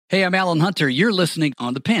Hey, I'm Alan Hunter. You're listening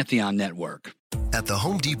on the Pantheon Network. At the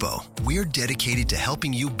Home Depot, we're dedicated to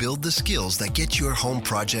helping you build the skills that get your home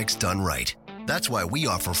projects done right. That's why we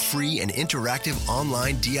offer free and interactive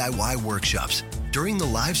online DIY workshops. During the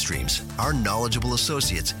live streams, our knowledgeable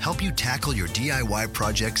associates help you tackle your DIY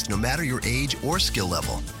projects no matter your age or skill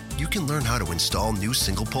level. You can learn how to install new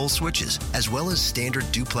single-pole switches, as well as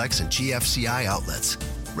standard duplex and GFCI outlets.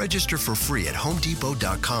 Register for free at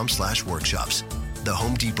homedepot.com/workshops. The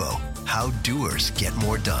Home Depot, how doers get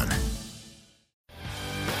more done.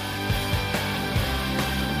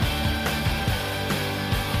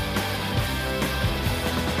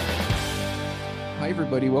 Hi,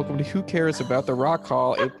 everybody. Welcome to Who Cares About the Rock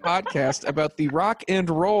Hall, a podcast about the Rock and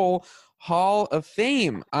Roll Hall of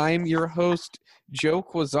Fame. I'm your host, Joe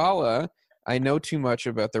Quazala. I know too much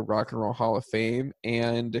about the Rock and Roll Hall of Fame,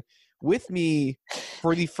 and with me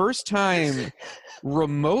for the first time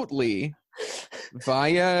remotely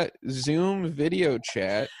via Zoom video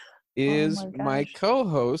chat is my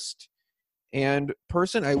co-host and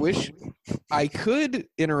person I wish I could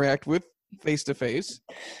interact with face-to-face,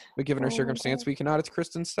 but given our circumstance, we cannot. It's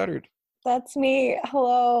Kristen Studdard. That's me.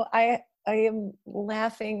 Hello. I am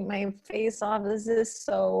laughing my face off. This is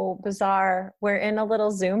so bizarre. We're in a little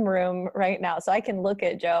Zoom room right now, so I can look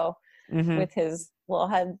at Joe with his little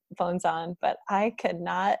headphones on, but I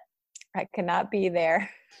cannot be there.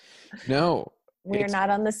 No. We are not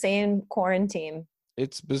on the same quarantine.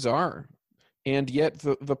 It's bizarre. And yet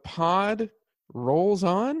the pod rolls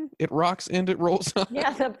on. It rocks and it rolls on.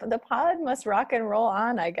 Yeah, the pod must rock and roll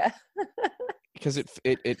on, I guess. Because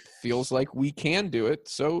it feels like we can do it,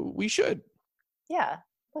 so we should. Yeah.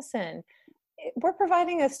 Listen, we're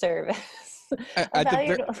providing a service. I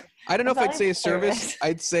don't know if I'd say a service.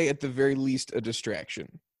 I'd say at the very least a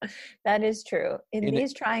distraction. That is true. In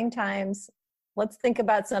these trying times, let's think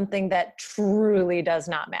about something that truly does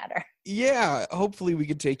not matter. Yeah, hopefully we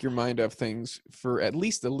could take your mind off things for at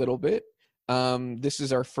least a little bit. This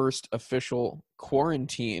is our first official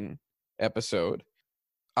quarantine episode.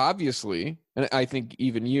 Obviously, and I think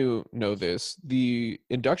even you know this, the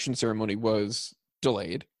induction ceremony was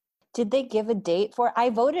delayed. Did they give a date for it? I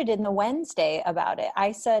voted in the Wednesday about it.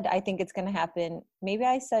 I said, I think it's going to happen. Maybe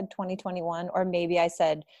I said 2021, or maybe I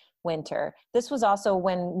said winter. This was also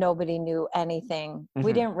when nobody knew anything.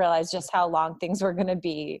 We didn't realize just how long things were going to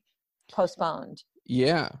be postponed.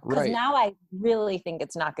 Yeah, right. Because now I really think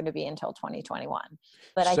it's not going to be until 2021.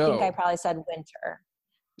 But I think I probably said winter.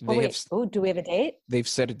 Do we have a date? They've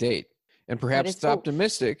set a date. And perhaps it's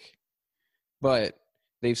optimistic, but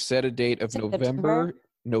they've set a date of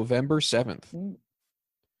November 7th.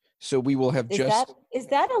 So we will have Is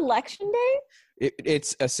that election day?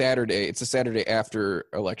 It's a Saturday. It's a Saturday after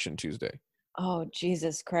Election Tuesday. Oh,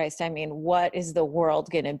 Jesus Christ. I mean, what is the world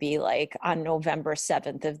going to be like on November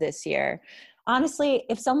 7th of this year? Honestly,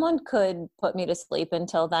 if someone could put me to sleep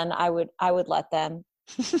until then, I would let them.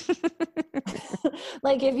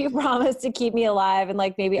 Like, if you promise to keep me alive and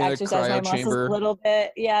like maybe exercise my muscles a little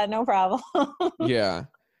bit. Yeah, no problem. Yeah.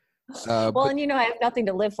 And I have nothing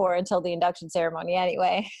to live for until the induction ceremony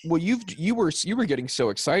anyway. Well, you were getting so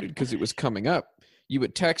excited because it was coming up. You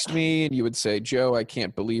would text me and you would say, Joe, I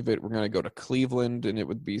can't believe it. We're going to go to Cleveland, and it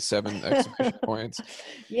would be 7 exhibition points.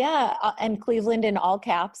 Yeah, and Cleveland in all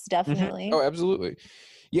caps, definitely. Oh, absolutely.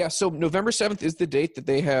 Yeah, so November 7th is the date that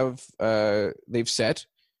they've set.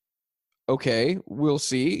 Okay, we'll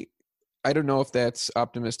see. I don't know if that's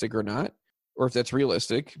optimistic or not, or if that's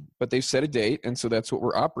realistic, but they've set a date, and so that's what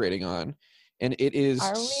we're operating on. And it is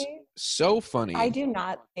so funny. I do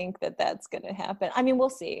not think that that's going to happen. I mean, we'll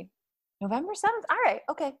see. November 7th? All right.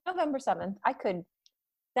 Okay. November 7th.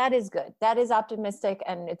 That is good. That is optimistic,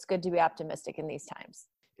 and it's good to be optimistic in these times.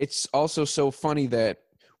 It's also so funny that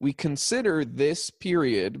we consider this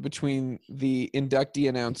period between the inductee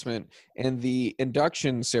announcement and the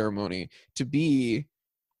induction ceremony to be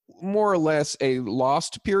more or less a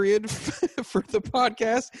lost period for the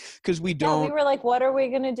podcast, because we were like, what are we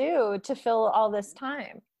going to do to fill all this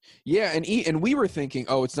time? Yeah, and we were thinking,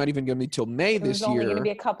 it's not even going to be till May this year. It was only going to be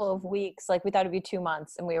a couple of weeks. Like, we thought it'd be 2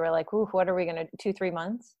 months, and we were like, ooh, what are we going to, 2-3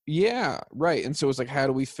 months? Yeah, right. And so it's like, how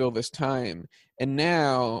do we fill this time? And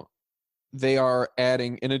now they are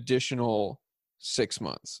adding an additional 6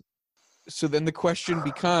 months. So then the question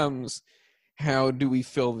becomes, how do we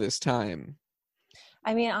fill this time?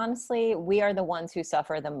 I mean, honestly, we are the ones who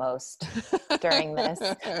suffer the most during this.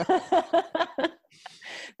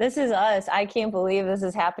 This is us. I can't believe this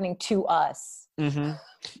is happening to us. Mm-hmm.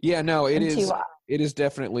 Yeah, no, it is. It is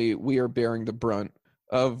definitely, we are bearing the brunt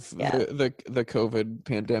of the COVID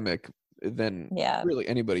pandemic than really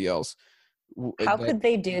anybody else. How could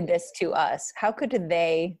they do this to us? How could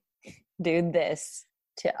they do this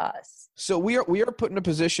to us? So we are put in a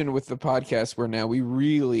position with the podcast where now we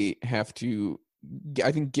really have to,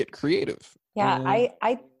 I think, get creative. Yeah,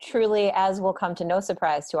 I truly, as will come to no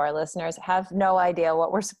surprise to our listeners, have no idea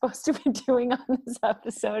what we're supposed to be doing on this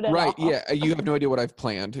episode at all. Yeah, you have no idea what I've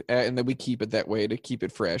planned, and then we keep it that way to keep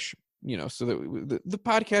it fresh, so that the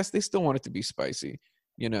podcast, they still want it to be spicy,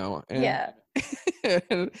 And, yeah.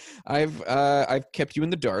 I've kept you in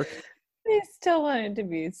the dark. They still want it to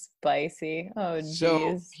be spicy. Oh, geez.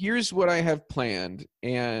 So here's what I have planned,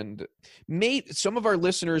 and some of our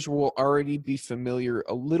listeners will already be familiar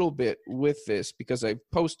a little bit with this because I've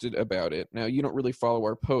posted about it. Now, you don't really follow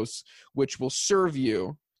our posts, which will serve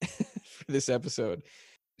you for this episode.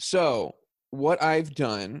 So what I've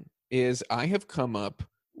done is I have come up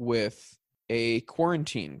with a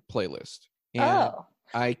quarantine playlist. And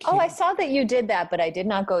I saw that you did that, but I did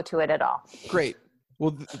not go to it at all. Great.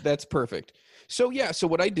 Well, that's perfect. So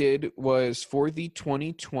what I did was for the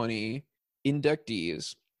 2020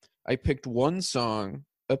 inductees, I picked one song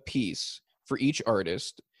a piece for each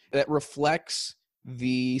artist that reflects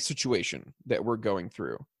the situation that we're going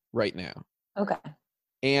through right now. Okay.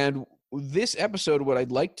 And this episode, what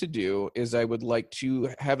I'd like to do is I would like to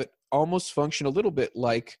have it almost function a little bit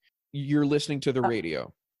like you're listening to the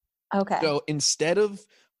radio. Okay. So instead of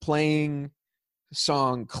playing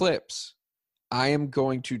song clips, I am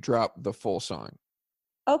going to drop the full song.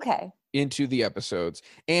 Okay. Into the episodes.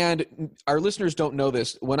 And our listeners don't know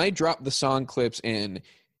this. When I drop the song clips in,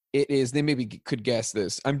 they maybe could guess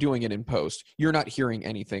this. I'm doing it in post. You're not hearing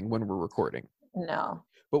anything when we're recording. No.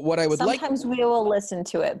 But what I would sometimes we will listen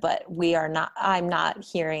to it, but I'm not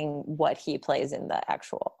hearing what he plays in the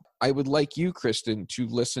actual. I would like you, Kristen, to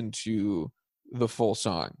listen to the full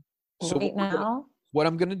song. So right now? What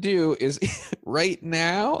I'm going to do is right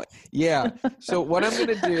now. Yeah. So what I'm going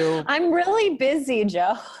to do. I'm really busy,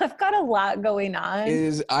 Joe. I've got a lot going on.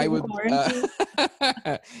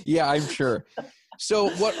 Yeah, I'm sure. So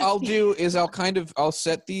what I'll do is I'll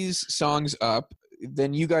set these songs up.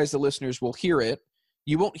 Then you guys, the listeners, will hear it.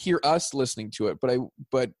 You won't hear us listening to it,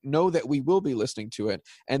 but know that we will be listening to it.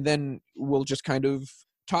 And then we'll just kind of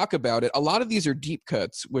talk about it. A lot of these are deep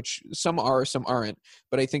cuts, which some are, some aren't,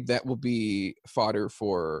 but I think that will be fodder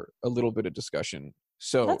for a little bit of discussion.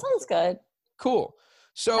 So that sounds good. Cool.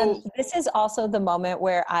 So and this is also the moment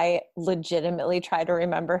where I legitimately try to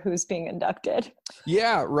remember who's being inducted.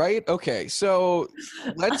 Yeah, right. Okay. So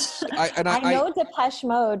let's, I know Depeche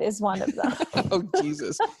Mode is one of them. Oh,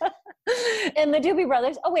 Jesus. And the Doobie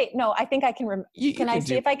Brothers. Oh, wait, no, I think I can remember. Can I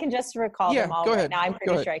see if I can just recall them all? Go ahead. Now I'm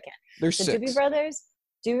pretty sure I can. There's the 6.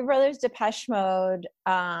 Doobie Brothers, Depeche Mode,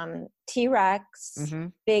 T-Rex,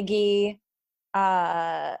 Biggie,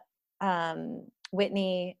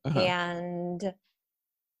 Whitney, and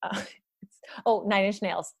 9 Inch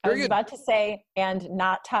Nails. I was about to say, and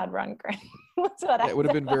not Todd Rundgren. That would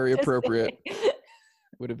have been very appropriate.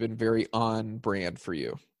 Would have been very on brand for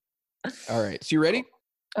you. All right. So you ready?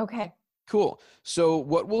 Okay. Cool. So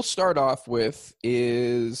what we'll start off with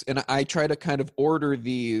is, and I try to kind of order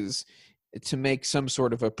these to make some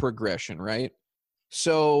sort of a progression, right?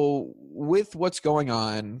 So with what's going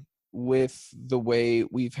on, with the way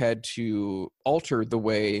we've had to alter the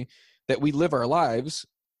way that we live our lives,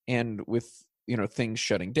 and with, things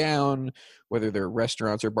shutting down, whether they're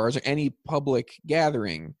restaurants or bars or any public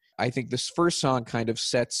gathering, I think this first song kind of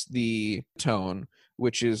sets the tone,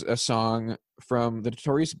 which is a song from the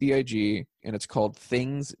Notorious B.I.G., and it's called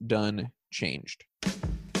Things Done Changed.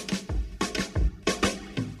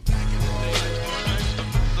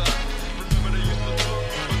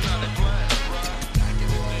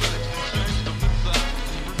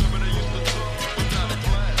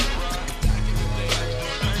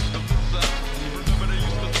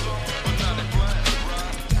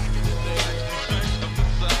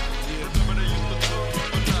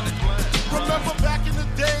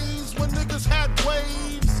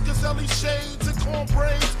 Shades and corn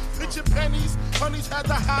braids, picture pennies, honeys had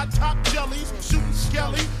the high top jellies, shooting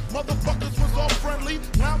skelly, motherfuckers was all friendly,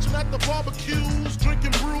 lounging at the barbecues,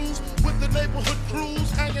 drinking brews, with the neighborhood crews,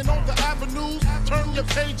 hanging on the avenues, turn your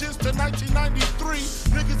pages to 1993,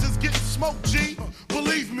 niggas is getting smoked, G,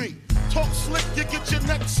 believe me, talk slick, you get your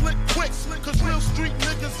neck slit quick, cause real street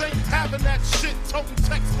niggas ain't having that shit, toting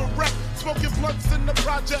text for rep, smoking blunts in the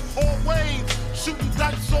project hallways, shooting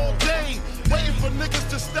dice all day, waiting for niggas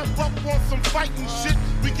to step up on some fighting shit.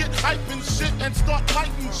 We get hype and shit and start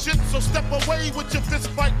lighting shit. So step away with your fist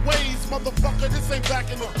fight ways. Motherfucker, this ain't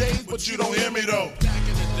back in the days, but you don't hear me though. Back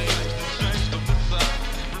in the days.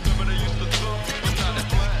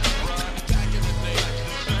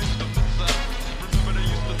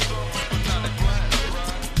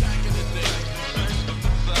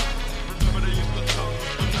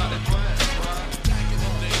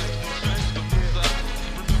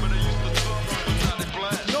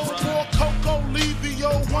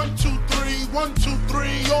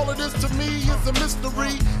 is to me is a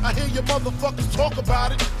mystery. I hear your motherfuckers talk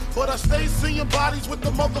about it, but I stay seeing bodies with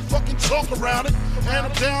the motherfucking chalk around it. And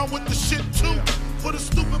I'm down with the shit too. For the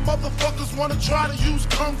stupid motherfuckers wanna try to use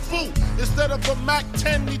kung fu. Instead of a Mac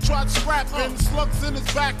 10, he tried scrapping slugs in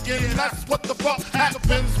his back end. That's what the fuck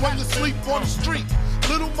happens when you sleep on the street.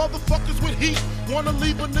 Little motherfuckers with heat wanna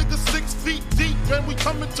leave a nigga 6 feet deep, and we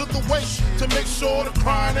coming to the waist to make sure the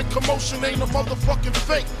crying and commotion ain't a motherfucking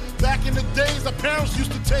fake. Back in the days, our parents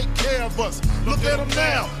used to take care of us. Look at them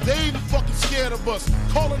now, they even fucking scared of us.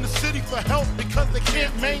 Calling the city for help because they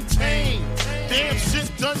can't maintain. Damn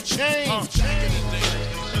shit done changed.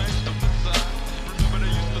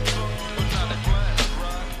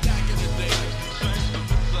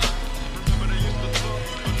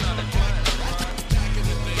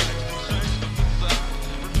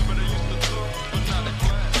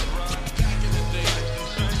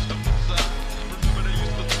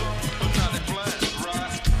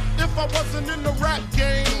 If I wasn't in the rap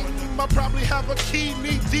game, I probably have a key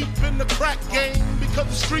knee deep in the crack game, because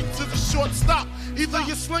the streets is a short stop. Either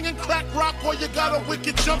you're slinging crack rock or you got a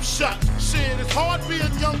wicked jump shot. Shit, it's hard being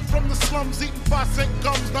young from the slums, eating 5-cent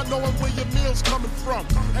gums, not knowing where your meal's coming from.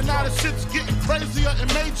 And now the shit's getting crazier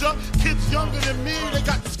and major. Kids younger than me, they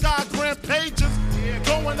got the Sky Grand pages,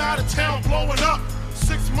 going out of town, blowing up.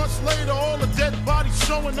 6 months later, all the dead bodies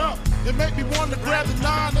showing up. It make me want to grab the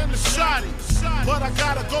 9 and the shotty, but I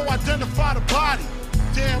gotta go identify the body.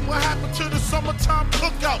 Damn, what happened to the summertime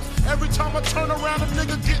cookouts? Every time I turn around, a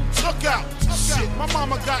nigga getting took out. Shit, my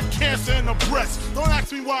mama got cancer in her breast. Don't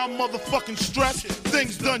ask me why I'm motherfucking stressed.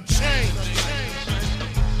 Things done changed.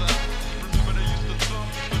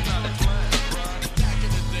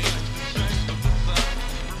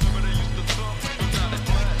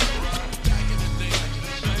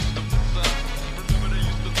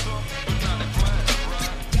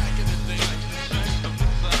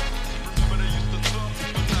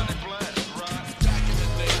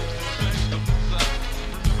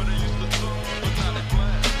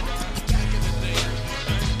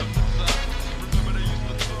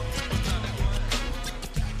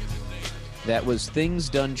 That was Things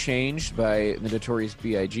Done Changed by the Notorious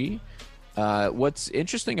B.I.G. What's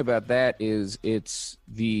interesting about that is it's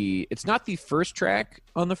not the first track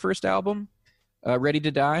on the first album, Ready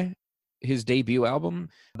to Die, his debut album,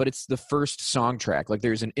 but it's the first song track. Like,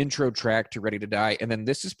 there's an intro track to Ready to Die, and then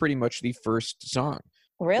this is pretty much the first song.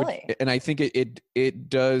 Really? And I think it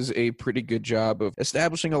does a pretty good job of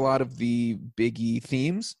establishing a lot of the Biggie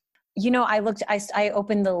themes. You know, I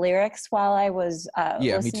opened the lyrics while I was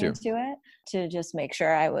listening to it to just make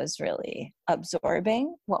sure I was really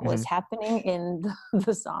absorbing what was happening in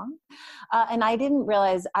the song. And I didn't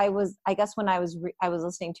realize I guess when I was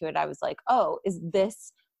listening to it, I was like, oh, is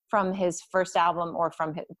this from his first album or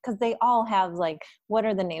from his, because they all have, like, what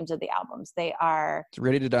are the names of the albums? They are It's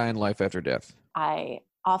Ready to Die and Life After Death. I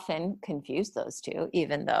often confuse those two,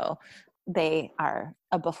 even though they are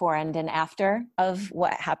a before and an after of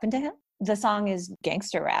what happened to him. The song is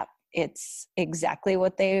gangster rap. It's exactly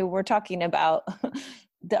what they were talking about.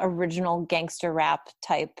 The original gangster rap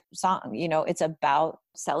type song. You know, it's about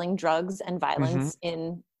selling drugs and violence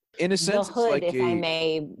in a sense, the hood, like if I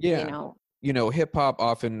may, you know, hip hop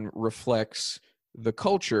often reflects the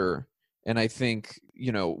culture. And I think,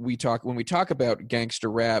 you know, when we talk about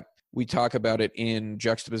gangster rap, we talk about it in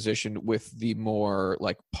juxtaposition with the more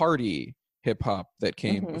like party hip hop that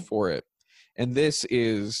came before it. And this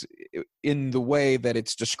is in the way that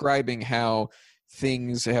it's describing how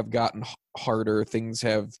things have gotten harder, things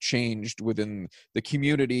have changed within the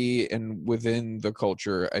community and within the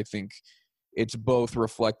culture. I think it's both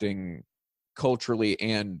reflecting culturally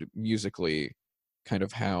and musically kind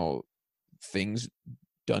of how things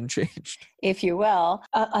done changed, if you will.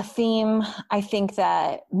 A theme I think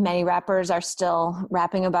that many rappers are still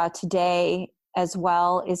rapping about today as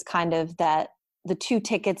well is kind of that the 2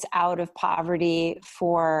 tickets out of poverty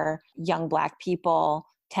for young Black people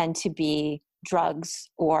tend to be drugs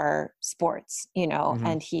or sports, you know,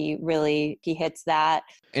 and he hits that.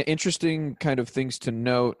 Interesting kind of things to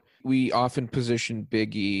note. We often position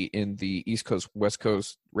Biggie in the East Coast, West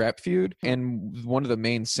Coast rap feud, and one of the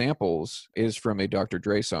main samples is from a Dr.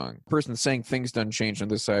 Dre song. The person saying Things Done Changed on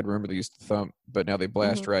this side, remember they used to thump, but now they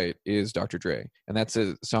blast right, is Dr. Dre. And that's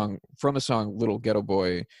a song from the song Little Ghetto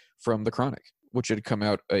Boy from The Chronic, which had come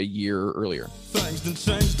out a year earlier. Things done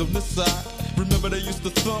changed on this side. Remember they used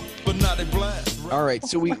to thump, but now they blast. Right? All right,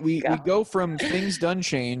 so we go from Things Done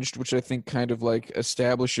Changed, which I think kind of like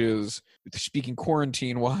establishes, speaking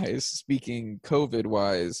quarantine-wise, speaking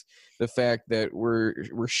COVID-wise, the fact that we're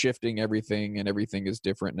shifting everything and everything is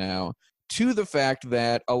different now, to the fact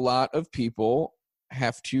that a lot of people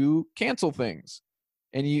have to cancel things.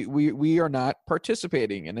 And we are not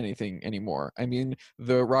participating in anything anymore. I mean,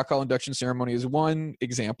 the Rock Hall induction ceremony is one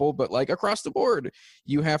example, but like across the board,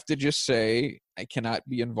 you have to just say, I cannot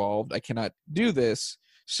be involved. I cannot do this.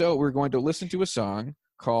 So we're going to listen to a song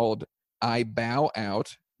called I Bow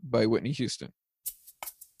Out by Whitney Houston.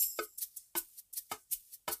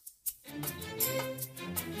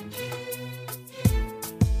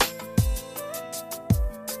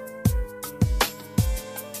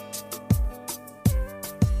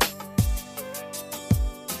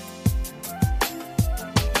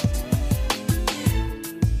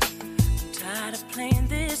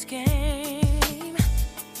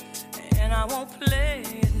 I won't play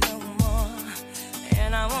it no more,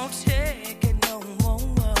 and I won't take it no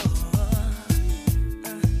more.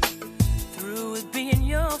 Through with being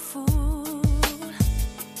your fool,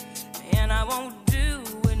 and I won't do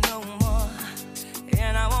it no more,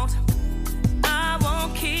 and I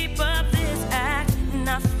won't keep up this act,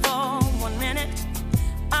 not for 1 minute.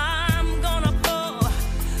 I'm gonna pull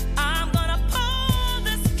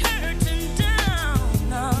this curtain down.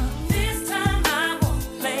 This time I won't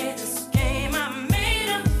play this game. I made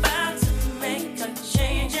a vow to make a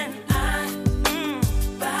change, and I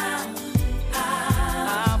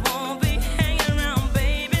won't be hanging around,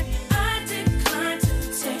 baby. I decline to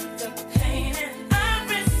take the pain, and I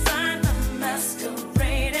resign the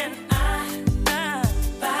masquerade, and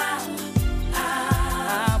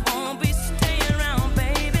I won't be staying around,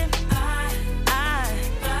 baby.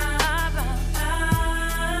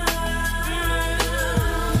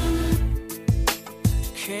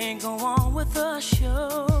 Can't go on with the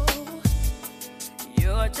show.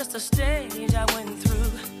 You're just a stage I went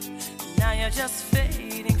through. Now you're just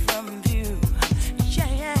fading from view.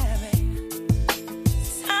 Yeah, baby.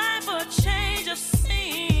 Time for a change of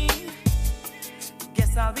scene.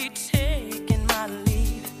 Guess I'll be taking my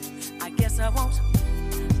leave. I guess I won't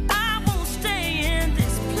stay in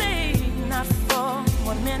this place, not for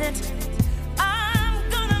 1 minute. I'm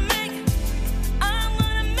gonna make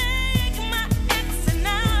my exit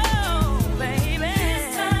now, baby.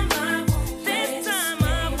 This time I won't.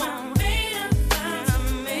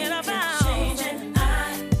 Made a vow. Change, and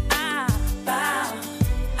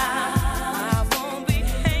I won't be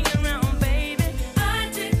hanging around, baby. I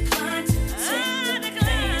decline to take the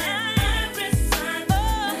pain, and I resign the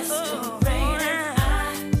masquerade, and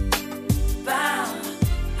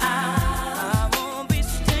I won't be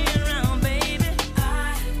staying around, baby.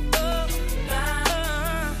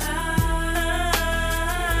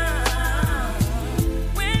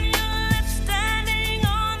 When you're left standing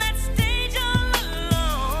on that stage all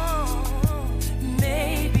alone,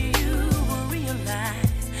 maybe you will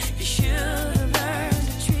realize you should have learned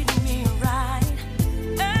to treat me right.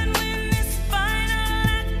 And when this final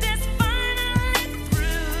act is finally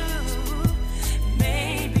through,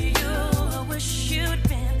 maybe you'll wish you'd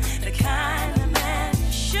been the kind of man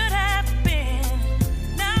you should have been.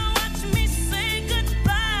 Now watch me say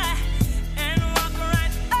goodbye and walk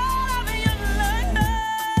right out of your life.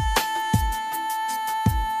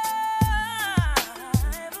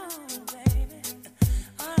 Ooh, baby.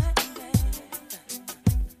 All right, baby.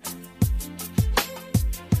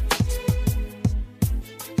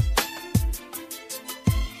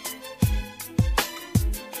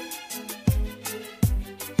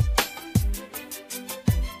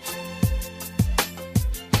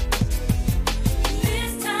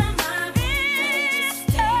 This time I won't play this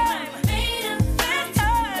game. I made a vow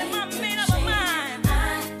to make a change.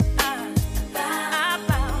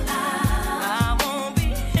 I won't be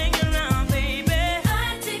hanging around, baby.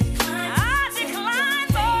 I decline,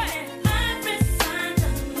 boy. I resign the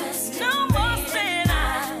masquerade. No more saying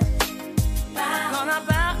gonna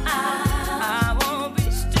bow. I won't be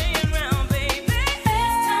staying around, baby.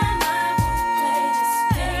 This time I won't play this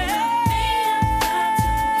game. I made a vow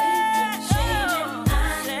to make a change,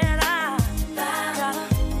 and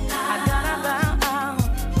I gotta bow out.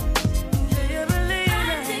 Do you believe me?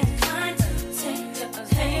 I decline to take the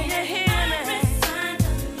pain, and I resign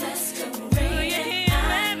the masquerade. Do you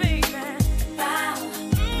hear me, baby?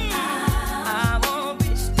 I won't be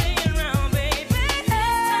staying around, baby.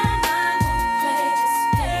 This time I won't play this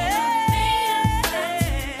game. I made a vow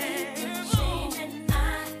to make a change, and I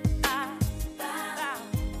bow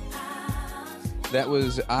out. That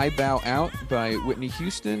was I Bow Out by Whitney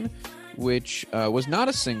Houston, which was not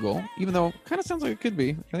a single, even though kind of sounds like it could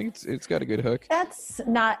be. I think it's got a good hook. It's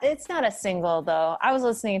not a single though. I was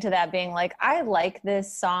listening to that being like, I like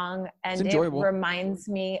this song, and It's enjoyable. it reminds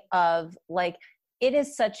me of like it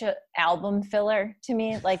is such a album filler to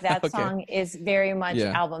me. Like that Okay. song is very much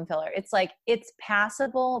Yeah. album filler. It's like, it's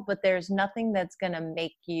passable, but there's nothing that's going to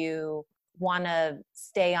make you want to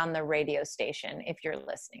stay on the radio station if you're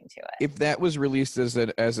listening to it. If that was released as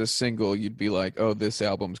a single, you'd be like, oh, this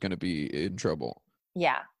album's going to be in trouble.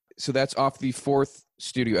 Yeah. So that's off the 4th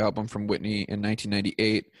studio album from Whitney in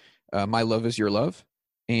 1998, My Love Is Your Love.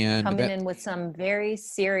 And Coming in with some very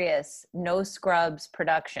serious, no scrubs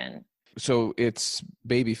production. So it's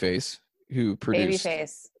Babyface who produced,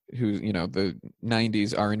 Babyface. who's, the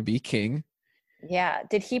 90s R&B king. Yeah.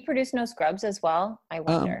 Did he produce No Scrubs as well? I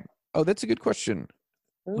wonder. Oh, that's a good question.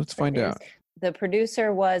 Let's find out. The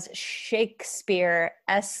producer was Shakespeare,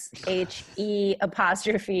 SHEK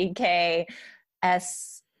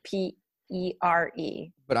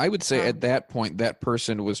But I would say at that point, that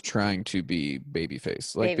person was trying to be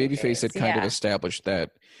Babyface. Like Babyface had kind of established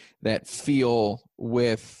that feel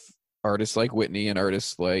with artists like Whitney and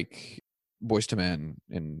artists like Boyz II Men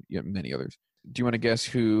and many others. Do you want to guess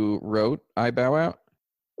who wrote I Bow Out?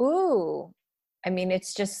 Ooh. I mean,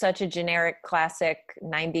 it's just such a generic classic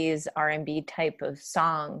 90s R&B type of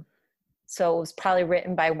song. So it was probably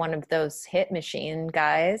written by one of those hit machine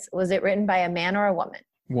guys. Was it written by a man or a woman?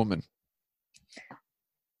 Woman.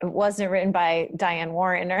 It wasn't written by Diane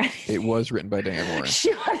Warren or anything. It was written by Diane Warren.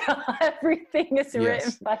 Shut up. Everything is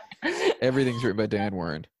written by... Everything's written by Diane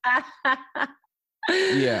Warren.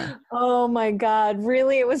 Yeah. Oh my God.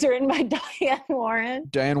 Really? It was written by Diane Warren?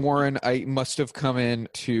 Diane Warren, I must have come in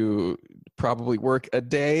to probably work a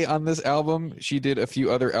day on this album. She did a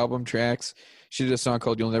few other album tracks. She did a song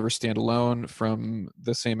called You'll Never Stand Alone from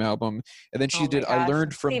the same album. And then she did I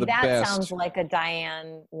Learned from the Best. That sounds like a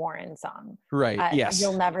Diane Warren song. Right, yes.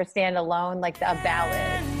 You'll Never Stand Alone, like a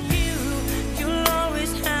ballad. You'll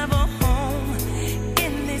always have a home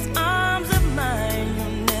in these arms of mine.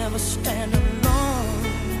 You'll never stand alone.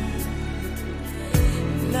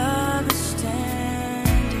 Love is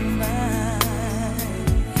standing by.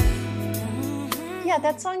 Yeah,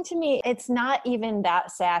 that song to me, it's not even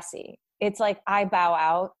that sassy. It's like I bow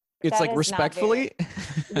out. It's That like is respectfully.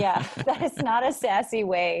 Yeah, that is not a sassy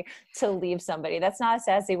way to leave somebody. That's not a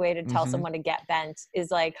sassy way to tell someone to get bent.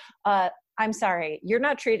 Is like, I'm sorry, you're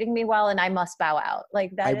not treating me well, and I must bow out.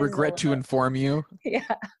 Like that. I regret to inform you. Yeah.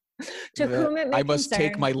 To whom it may I must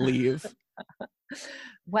take my leave.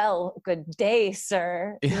 Well, good day,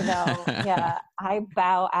 sir. Yeah, I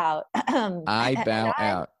bow out. I bow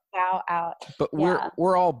out. Bow out. But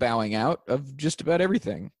we're all bowing out of just about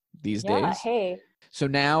everything these days. Hey. So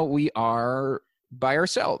now we are by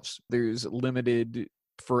ourselves. There's limited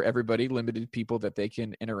people that they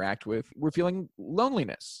can interact with. We're feeling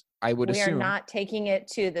loneliness, I would assume. We are not taking it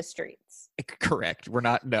to the streets. Correct. We're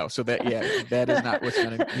not. No. So that is not what's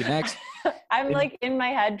going to be next. I'm like in my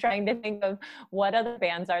head trying to think of what other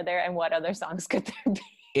bands are there and what other songs could there be.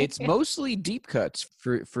 It's mostly deep cuts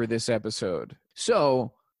for this episode.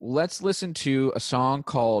 So let's listen to a song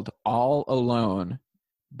called All Alone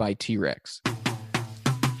by T-Rex.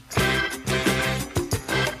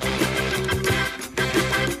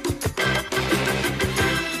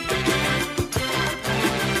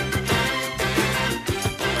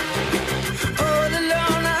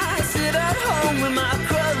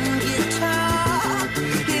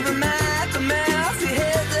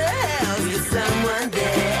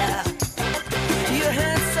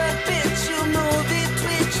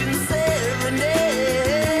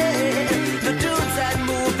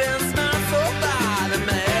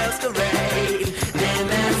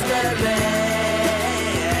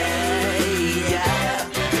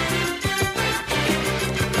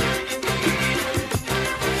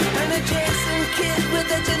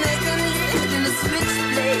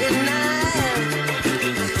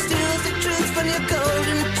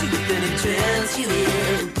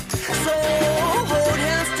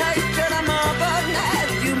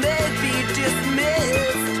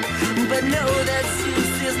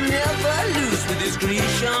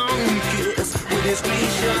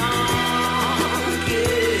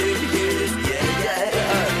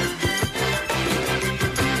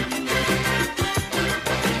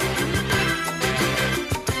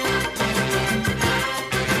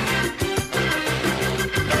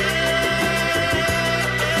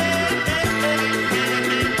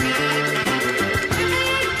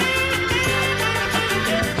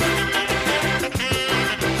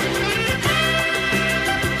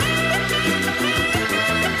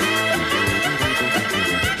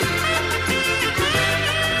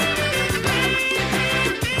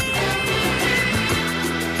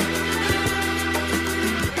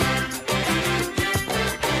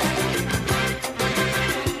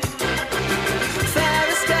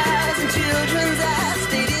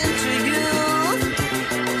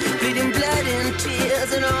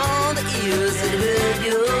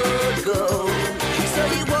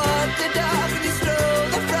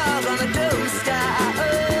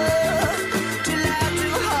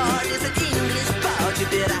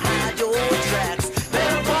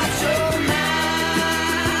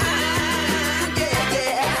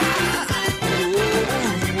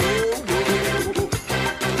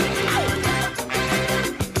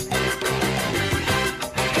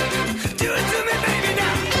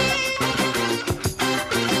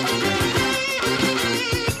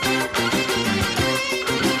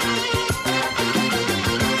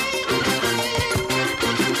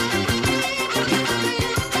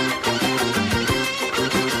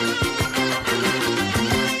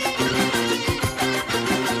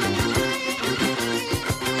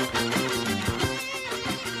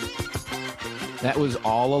 That was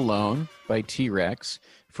All Alone by T-Rex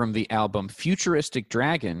from the album Futuristic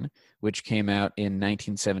Dragon, which came out in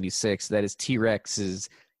 1976. That is T-Rex's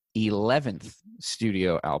 11th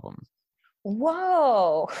studio album.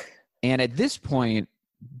 Whoa. And at this point,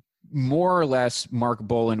 more or less, Mark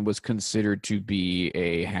Bolan was considered to be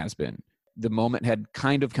a has-been. The moment had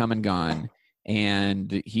kind of come and gone,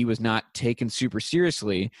 and he was not taken super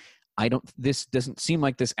seriously. This doesn't seem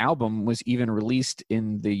like this album was even released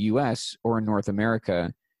in the US or in North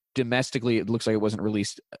America. Domestically, it looks like it wasn't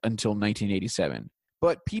released until 1987.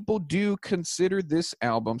 But people do consider this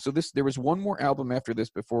album. So there was one more album after this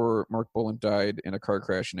before Mark Bolan died in a car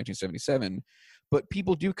crash in 1977. But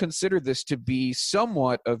people do consider this to be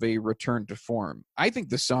somewhat of a return to form. I think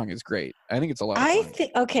this song is great. I think it's a lot of fun.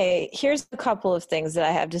 Okay, here's a couple of things that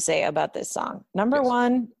I have to say about this song. Number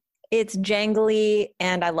one, it's jangly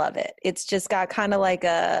and I love it. It's just got kind of like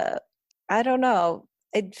I don't know,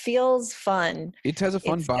 it feels fun. It has a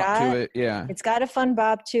fun bop to it, yeah. It's got a fun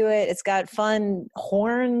bop to it. It's got fun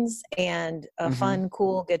horns and a fun,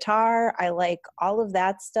 cool guitar. I like all of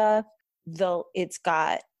that stuff, though it's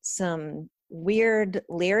got some weird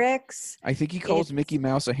lyrics. I think he calls Mickey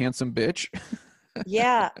Mouse a handsome bitch.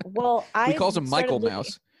 Yeah, well, he calls him Michael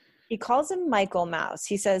Mouse. He calls him Michael Mouse.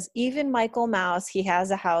 He says, even Michael Mouse, he has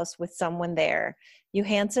a house with someone there. You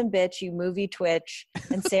handsome bitch, you movie twitch,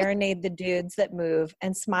 and serenade the dudes that move,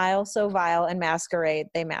 and smile so vile and masquerade,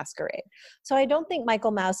 they masquerade. So I don't think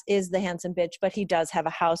Michael Mouse is the handsome bitch, but he does have a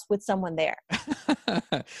house with someone there.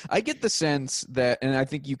 I get the sense that, and I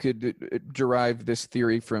think you could derive this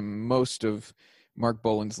theory from most of Mark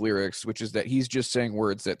Bolan's lyrics, which is that he's just saying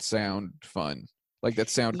words that sound fun, like that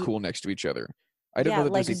sound cool next to each other. I don't know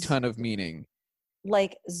that there's a ton of meaning.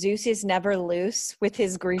 Like Zeus is never loose with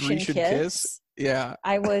his Grecian kiss. Yeah.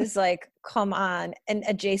 I was like, come on. An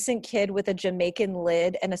adjacent kid with a Jamaican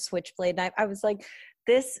lid and a switchblade knife. I was like,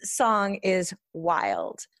 this song is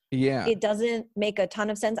wild. Yeah. It doesn't make a ton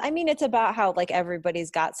of sense. I mean, it's about how like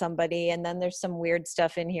everybody's got somebody, and then there's some weird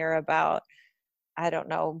stuff in here about, I don't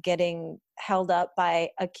know, getting held up by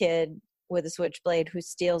a kid with a switchblade who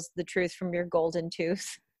steals the truth from your golden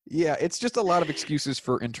tooth. Yeah, it's just a lot of excuses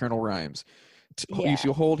for internal rhymes.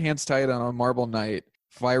 You hold hands tight on a marble night,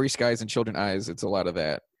 fiery skies and children eyes. It's a lot of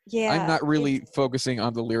that. Yeah, I'm not really focusing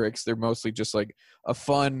on the lyrics. They're mostly just like a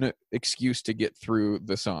fun excuse to get through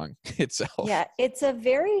the song itself. Yeah, it's a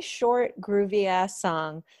very short, groovy ass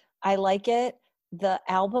song. I like it. The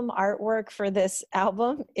album artwork for this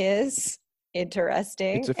album is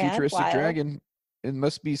interesting. It's a futuristic dragon. It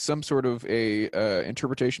must be some sort of a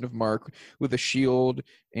interpretation of Mark with a shield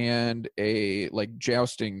and a like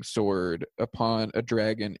jousting sword upon a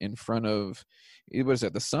dragon in front of, what is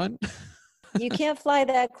that, the sun? You can't fly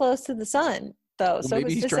that close to the sun, though. Well, so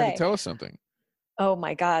maybe he's trying to tell us something. Oh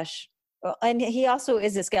my gosh. Well, and he also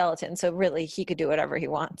is a skeleton, so really he could do whatever he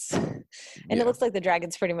wants. And it looks like the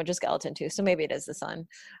dragon's pretty much a skeleton too, so maybe it is the sun.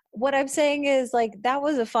 What I'm saying is, like, that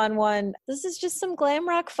was a fun one. This is just some glam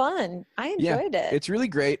rock fun. I enjoyed it. It's really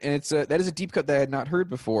great, and that is a deep cut that I had not heard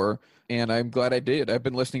before, and I'm glad I did. I've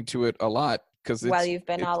been listening to it a lot because while you've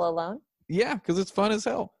been all alone. Yeah, because it's fun as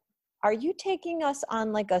hell. Are you taking us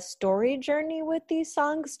on like a story journey with these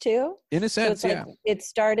songs too? In a sense, yeah. It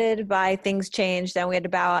started by things changed, then we had to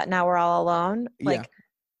bow out, now we're all alone. Like,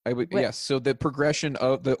 I would, yes. So the progression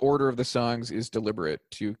of the order of the songs is deliberate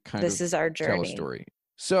to kind this is our journey. Tell a story.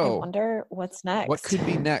 So I wonder what's next. What could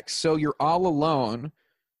be next? So you're all alone,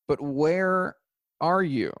 but where are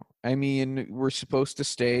you? I mean, we're supposed to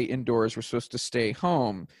stay indoors. We're supposed to stay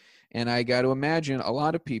home. And I got to imagine a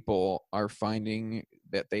lot of people are finding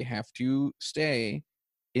that they have to stay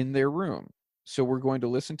in their room. So we're going to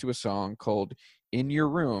listen to a song called In Your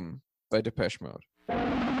Room by Depeche Mode.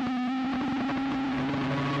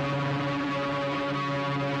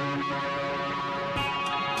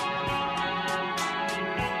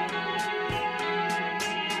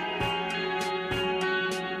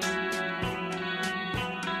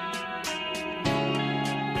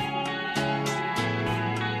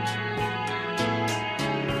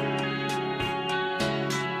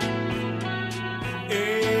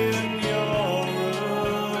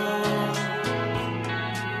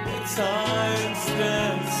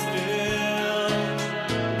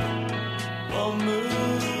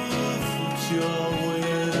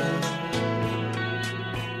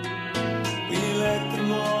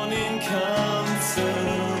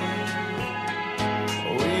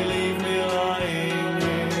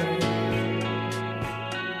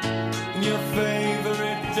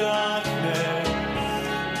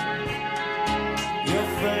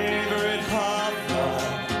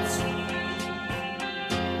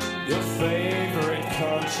 Your favorite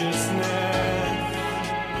consciousness.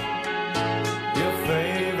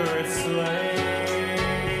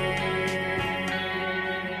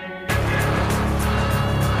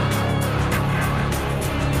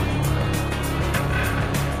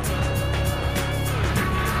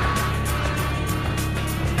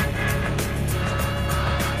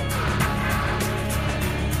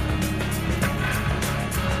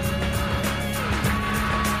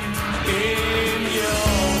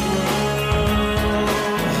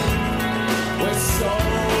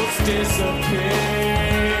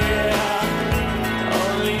 disappear.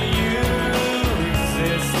 Only you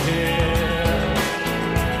exist here.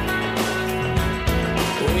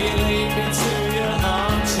 Will you lead me to your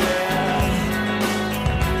armchair,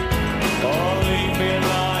 or leave me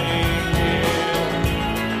lying here?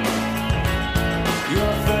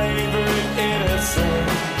 Your favorite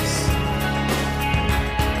innocence,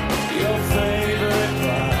 your favorite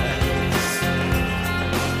lies,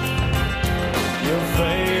 your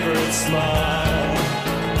favorite smile,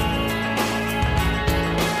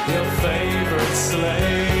 your favorite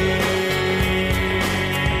slave.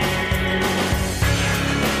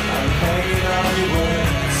 I'm hanging on your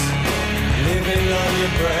words, living on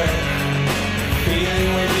your breath, feeling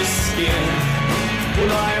with your skin.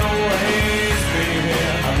 Will I always be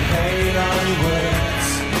here? I'm hanging on your words,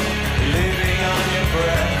 living on your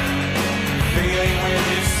breath, feeling with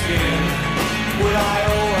your skin. Will I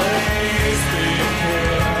always be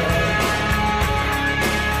here?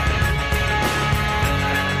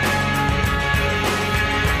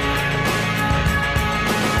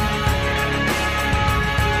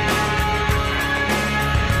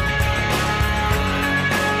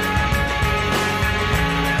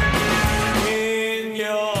 In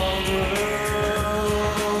your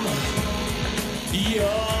room,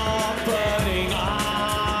 your burning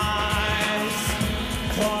eyes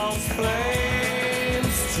cause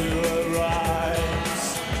flames to arise.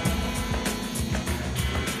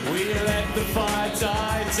 We let the fire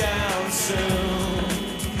die down soon.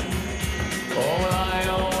 Or will I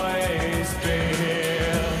always be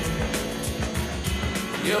here?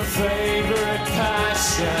 Your favorite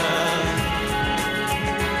passion,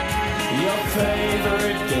 your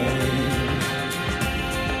favorite game,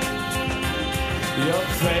 your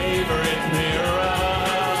favorite mirror,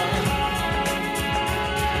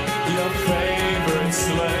 your favorite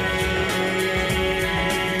slave.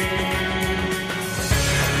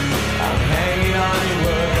 I'm hanging on your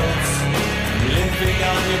words, living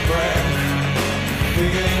on your breath,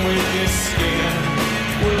 feeling with your skin.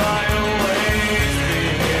 Will I always be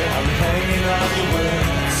here? I'm hanging on your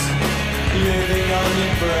words, living on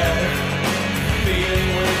your breath, feeling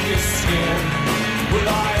with your skin. Will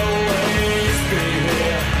I always be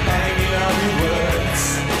here? Hanging on your words,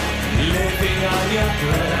 living on your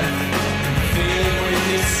breath, feeling with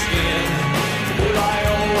your skin. Will I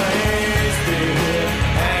always be here?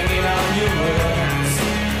 Hanging on your words,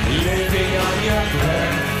 living on your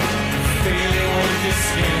breath, feeling with your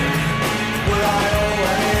skin. Will I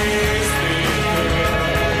always be here?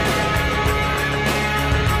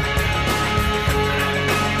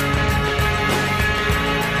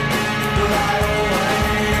 Will I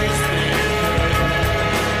always be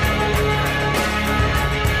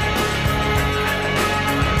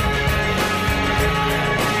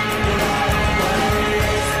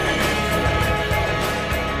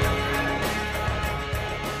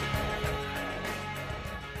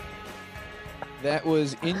That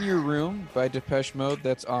was In Your Room by Depeche Mode.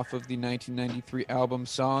 That's off of the 1993 album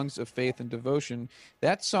Songs of Faith and Devotion.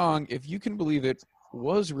 That song, if you can believe it,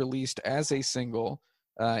 was released as a single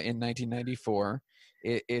in 1994.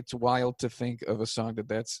 It's wild to think of a song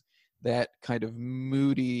that's that kind of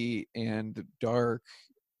moody and dark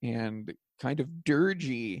and kind of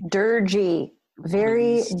dirgy. Dirgy.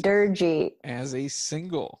 Very released dirgy. as a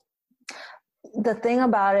single. The thing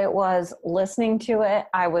about it was, listening to it,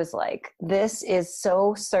 I was like, this is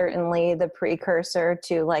so certainly the precursor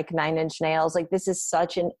to like Nine Inch Nails. Like, this is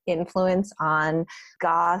such an influence on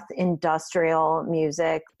goth industrial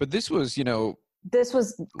music. But this was, This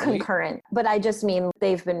was concurrent, but I just mean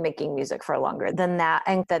they've been making music for longer than that,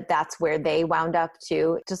 and that's where they wound up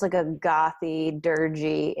to, just like a gothy,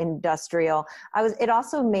 dirgy, industrial. It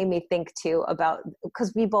also made me think too about,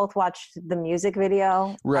 because we both watched the music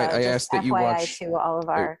video. Right, I asked that you watch to all of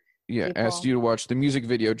our people. Asked you to watch the music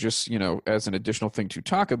video just, as an additional thing to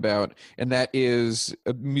talk about. And that is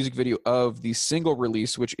a music video of the single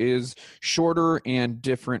release, which is shorter and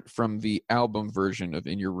different from the album version of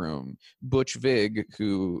In Your Room. Butch Vig,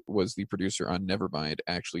 who was the producer on Nevermind,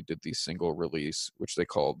 actually did the single release, which they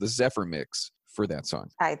call the Zephyr Mix for that song.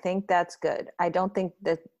 I think that's good. I don't think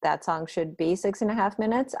that song should be 6.5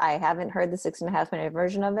 minutes. I haven't heard the 6.5 minute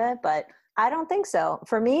version of it, but I don't think so.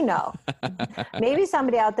 For me, no. Maybe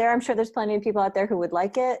somebody out there, I'm sure there's plenty of people out there who would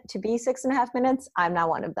like it to be 6.5 minutes. I'm not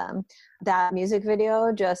one of them. That music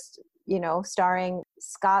video just starring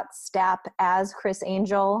Scott Stapp as Chris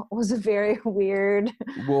Angel was very weird.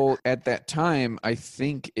 Well, at that time, I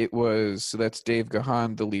think it was, so that's Dave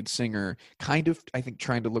Gahan, the lead singer, kind of, I think,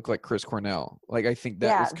 trying to look like Chris Cornell. Like, I think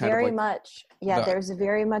that was kind very of like much. Yeah, there's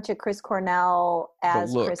very much a Chris Cornell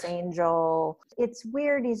as look. Chris Angel. It's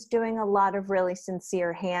weird. He's doing a lot of really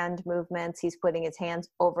sincere hand movements. He's putting his hands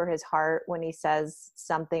over his heart when he says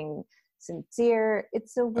something sincere.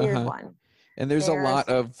 It's a weird one. And there's a lot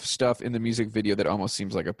of stuff in the music video that almost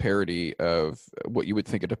seems like a parody of what you would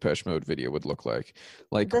think a Depeche Mode video would look like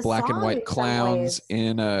black and white clowns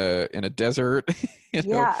in a desert.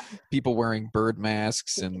 People wearing bird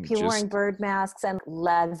masks and people wearing bird masks and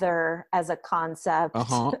leather as a concept.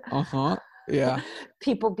 Yeah.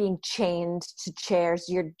 People being chained to chairs.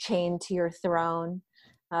 You're chained to your throne.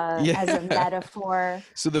 As a metaphor.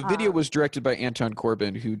 So the video was directed by Anton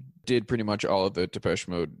Corbijn, who did pretty much all of the Depeche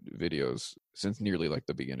Mode videos since nearly like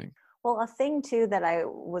the beginning. Well, a thing too that I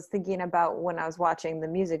was thinking about when I was watching the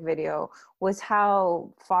music video was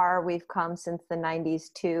how far we've come since the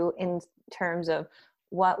 90s too, in terms of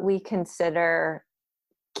what we consider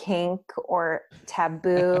kink or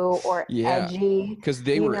taboo or edgy. Because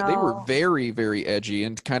they were very, very edgy,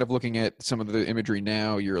 and kind of looking at some of the imagery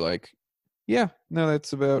now, you're like, yeah, no,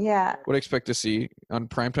 that's about what I expect to see on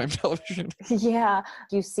primetime television. Yeah,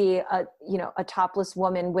 you see a topless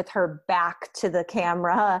woman with her back to the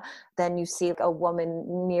camera. Then you see a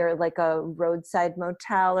woman near like a roadside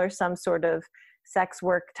motel or some sort of sex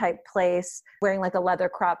work type place wearing like a leather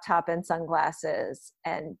crop top and sunglasses.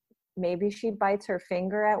 And maybe she bites her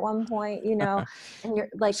finger at one point, and you're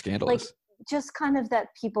like, scandalous. Like just kind of that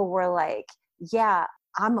people were like, yeah,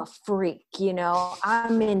 I'm a freak,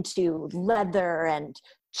 I'm into leather and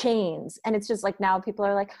chains. And it's just like, now people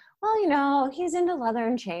are like, well, he's into leather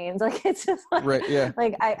and chains. Like, it's just like, right, yeah.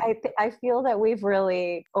 Like, I feel that we've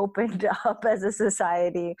really opened up as a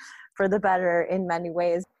society for the better in many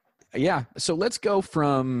ways. Yeah. So let's go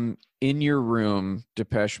from In Your Room,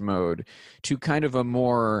 Depeche Mode, to kind of a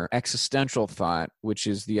more existential thought, which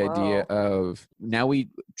is the idea of now we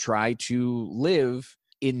try to live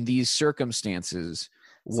in these circumstances.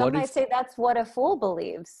 Some might say that's what a fool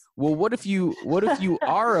believes. Well, what if you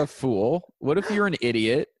are a fool? What if you're an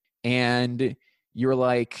idiot and you're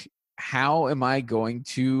like, how am I going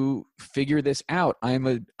to figure this out? I'm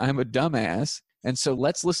a dumbass. And so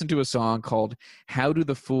let's listen to a song called How Do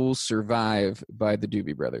the Fools Survive by the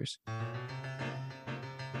Doobie Brothers.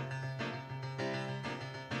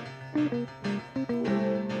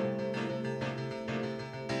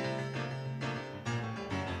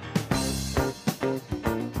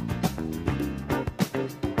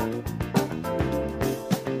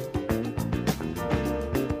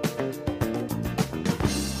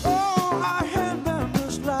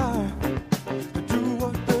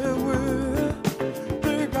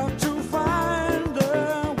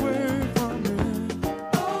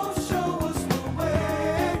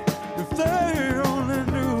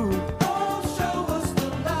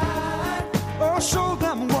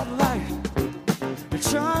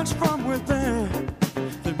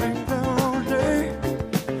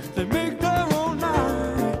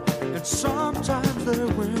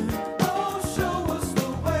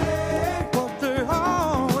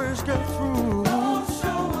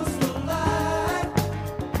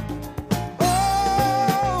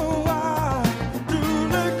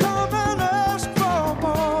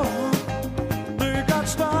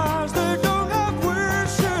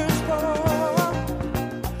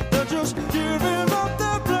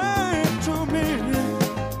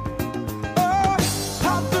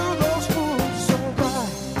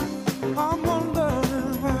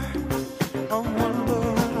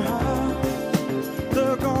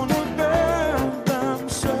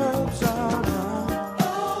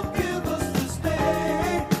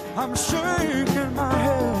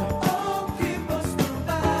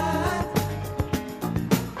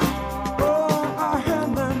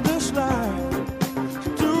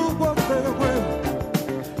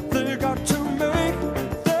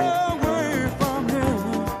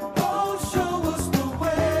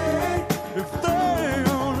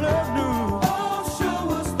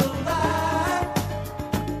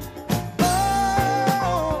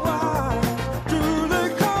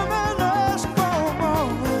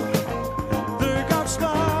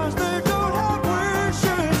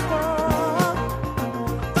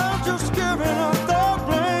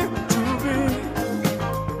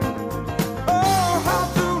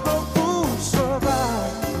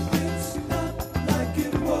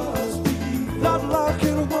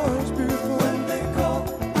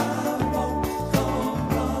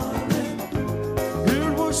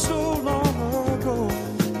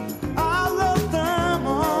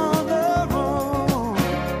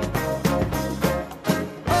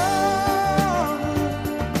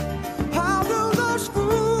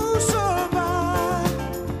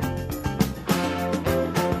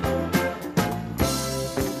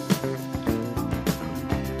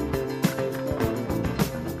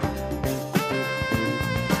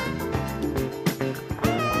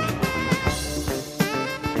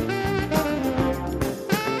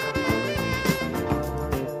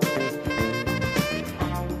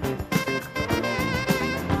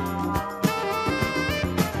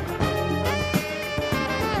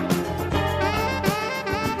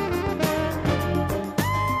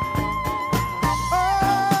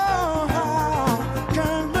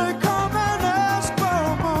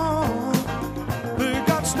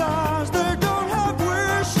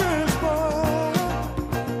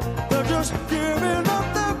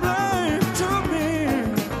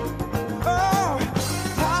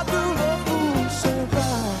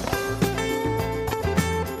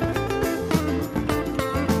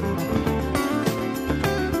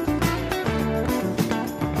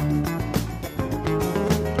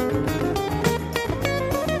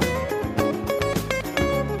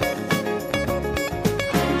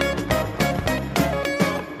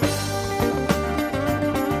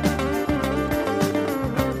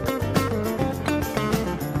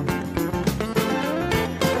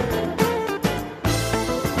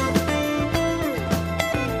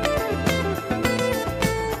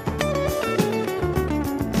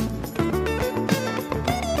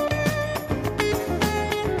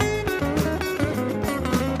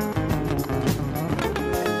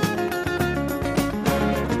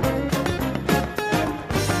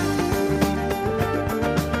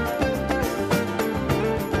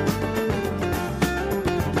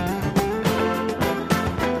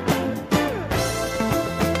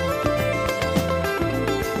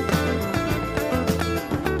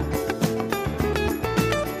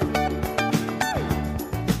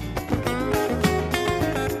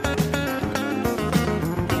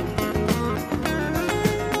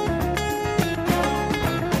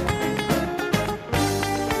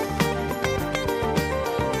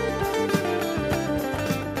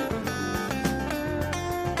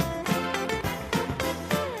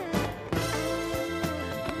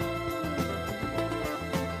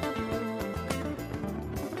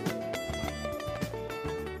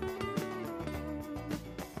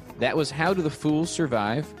 That was How Do the Fools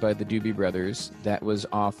Survive by the Doobie Brothers. That was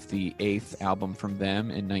off the 8th album from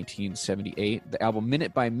them in 1978. The album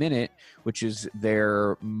Minute by Minute, which is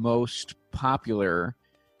their most popular,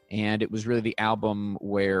 and it was really the album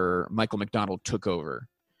where Michael McDonald took over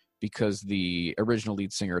because the original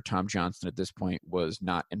lead singer, Tom Johnston, at this point was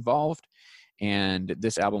not involved. And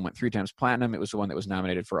this album went 3 times platinum. It was the one that was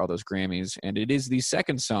nominated for all those Grammys. And it is the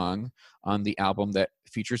second song on the album that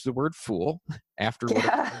features the word fool after what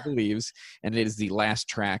it believes. And it is the last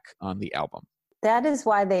track on the album. That is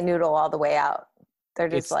why they noodle all the way out. They're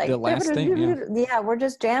just It's like, the last thing, yeah, we're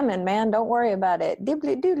just jamming, man. Don't worry about it. They're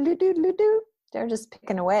just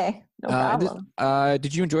picking away. No problem.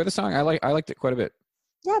 Did you enjoy the song? I liked it quite a bit.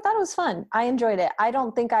 Yeah, I thought it was fun. I enjoyed it. I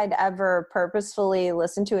don't think I'd ever purposefully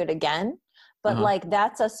listen to it again. But like,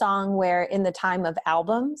 that's a song where in the time of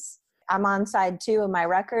albums, I'm on side 2 of my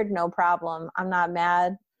record, no problem. I'm not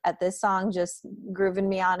mad at this song, just grooving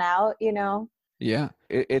me on out, you know? Yeah,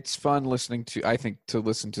 it's fun listening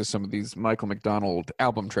to some of these Michael McDonald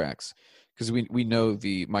album tracks because we know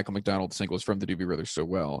the Michael McDonald singles from the Doobie Brothers so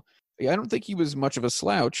well. I don't think he was much of a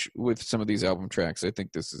slouch with some of these album tracks. I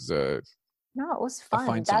think this is No, it was fun.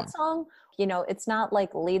 fine That song, you know, it's not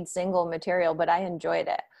like lead single material, but I enjoyed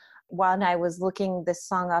it. When I was looking this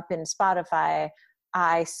song up in Spotify,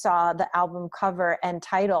 I saw the album cover and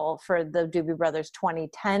title for the Doobie Brothers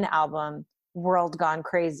 2010 album, World Gone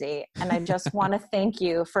Crazy. And I just want to thank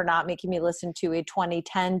you for not making me listen to a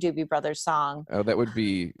 2010 Doobie Brothers song. Oh, that would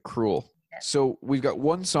be cruel. So we've got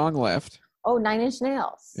one song left. Oh, Nine Inch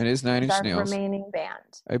Nails. It is Nine Inch Our Nails. remaining band.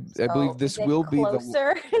 I believe this will be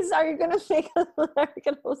Closer. Are we going to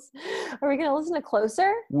listen to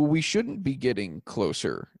Closer? Well, we shouldn't be getting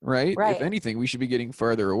closer, right? Right. If anything, we should be getting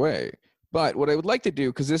farther away. But what I would like to do,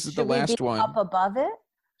 because this is the last one. Up above it?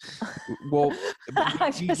 Well,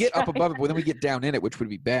 we get up above it, but then we get down in it, which would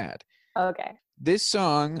be bad. Okay. This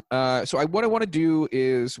song, what I want to do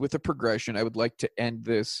is, with a progression, I would like to end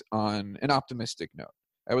this on an optimistic note.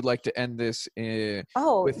 I would like to end this the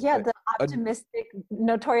optimistic,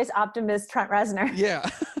 notorious optimist Trent Reznor. Yeah.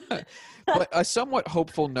 But a somewhat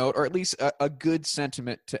hopeful note, or at least a good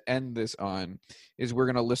sentiment to end this on, is we're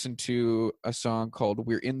going to listen to a song called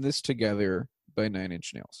We're In This Together by Nine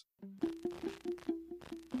Inch Nails.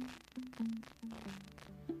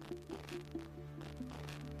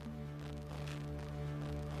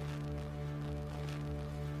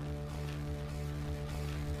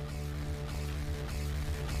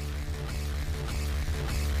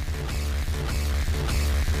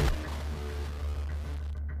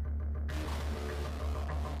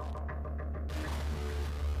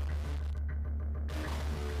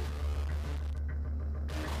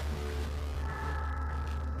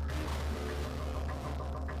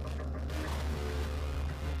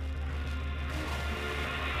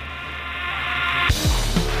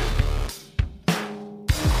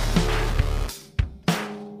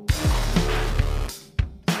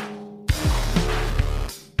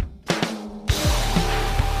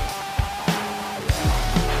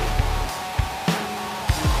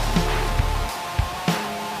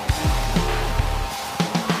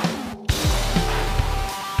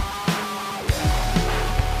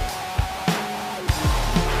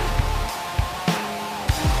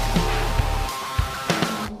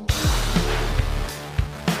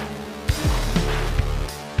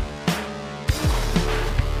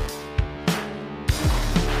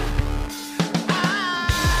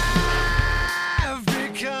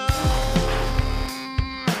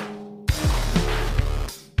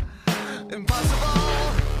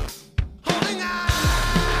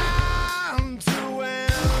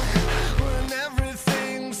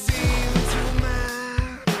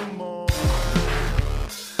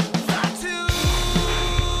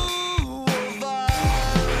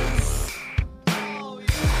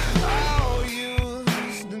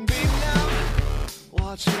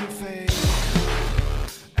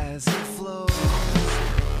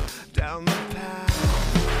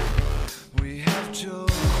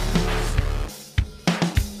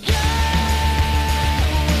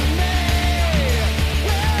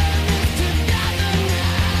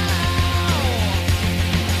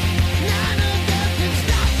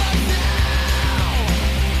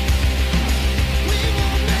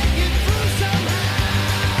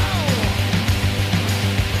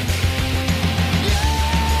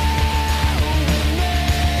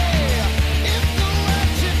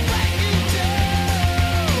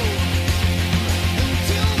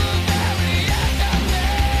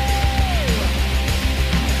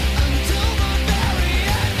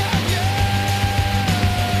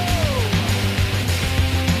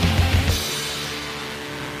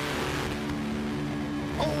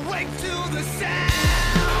 Awake to the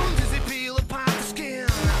sound as they peel apart the skin.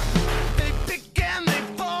 They pick and they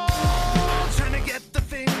fall, trying to get the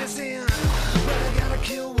fingers in. But they gotta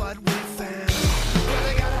kill what we found. But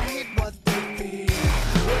they gotta hate what they feel.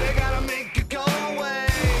 But they gotta make it go away.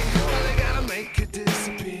 But they gotta make it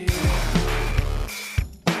disappear.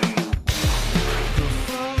 The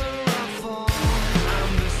further I fall,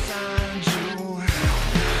 I'm beside you.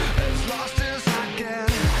 As lost as I get,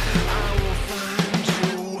 I will find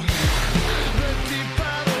you. The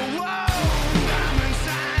deeper the wound, I'm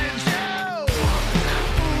inside you.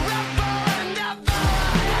 Forever and ever,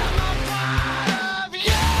 I am a part of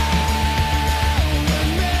you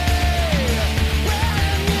and me. We're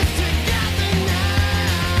in this together now.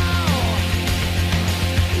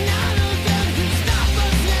 None of them can stop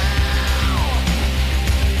us now.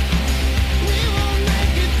 We will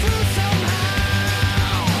make it through somehow.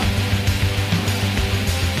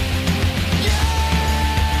 You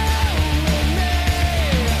and me.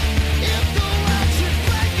 If the world should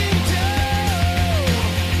break in two,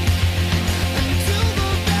 until the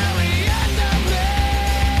very end of me,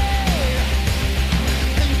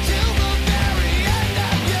 until the very end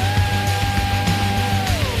of you.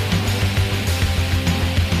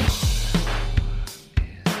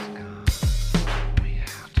 We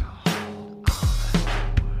have to hold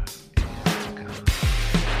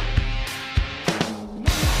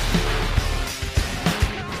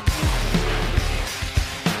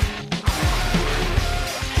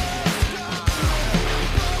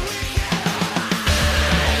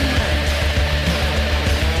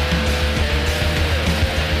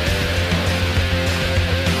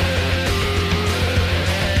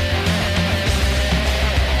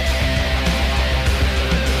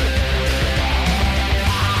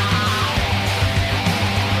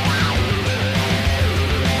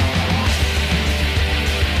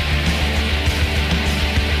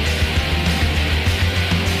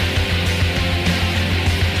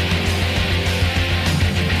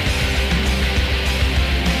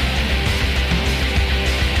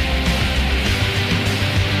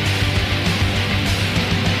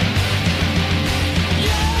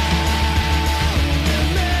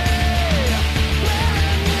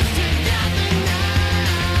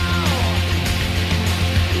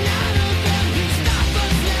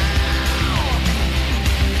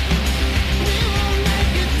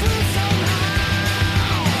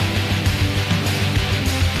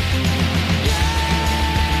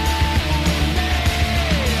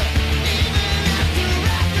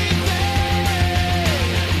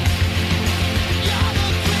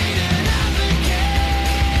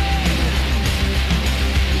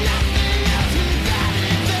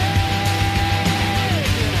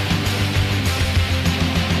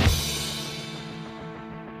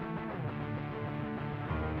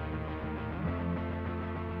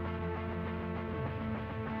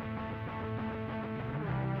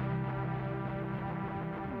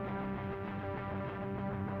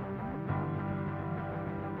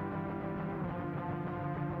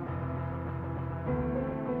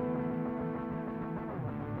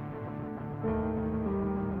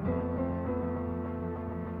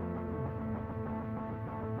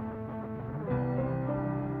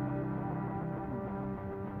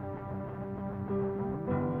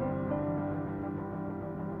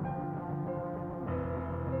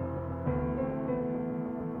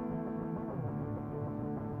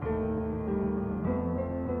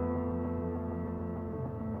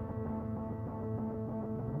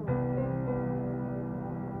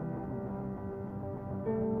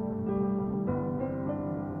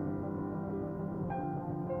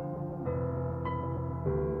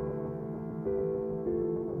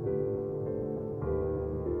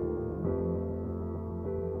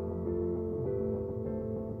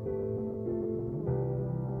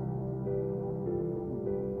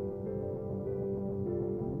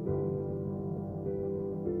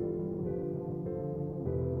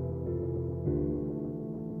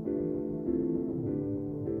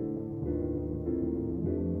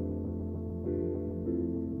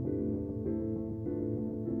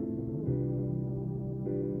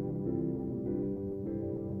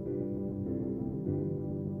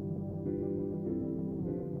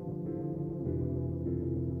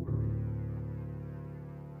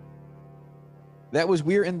That was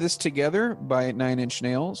We're in This Together by Nine Inch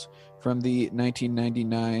Nails from the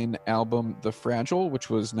 1999 album The Fragile, which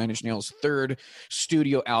was Nine Inch Nails' third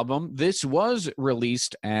studio album. This was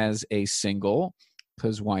released as a single,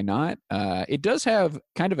 because why not? It does have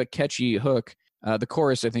kind of a catchy hook. The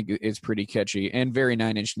chorus, I think, is pretty catchy and very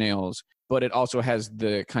Nine Inch Nails. but it also has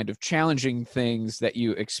the kind of challenging things that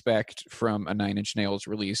you expect from a Nine Inch Nails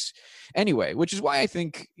release anyway, which is why I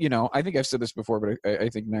think, I think I've said this before, but I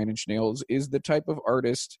think Nine Inch Nails is the type of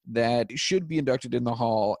artist that should be inducted in the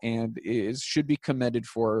Hall and should be commended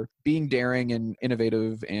for being daring and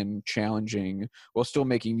innovative and challenging while still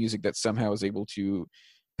making music that somehow is able to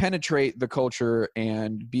penetrate the culture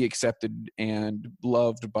and be accepted and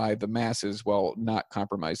loved by the masses while not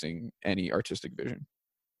compromising any artistic vision.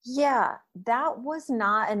 Yeah, that was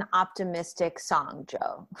not an optimistic song,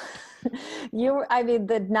 Joe.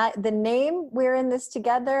 The name "We're in This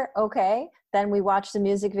Together," okay. Then we watch the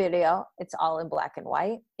music video. It's all in black and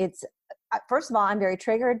white. It's first of all, I'm very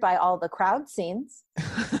triggered by all the crowd scenes.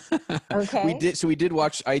 Okay. We did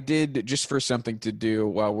watch, I did, just for something to do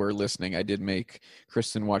while we're listening, I did make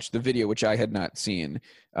Kristen watch the video, which I had not seen.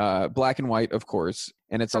 Black and white, of course.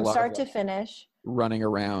 And it's From a lot start of to finish. Running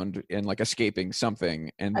around and like escaping something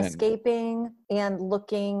and escaping and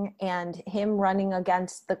looking, and him running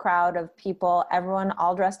against the crowd of people, everyone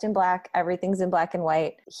all dressed in black, everything's in black and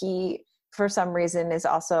white. He, for some reason, is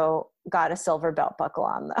also got a silver belt buckle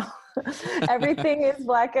on though. Everything is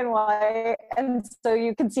black and white, and so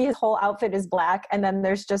you can see his whole outfit is black, and then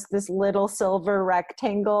there's just this little silver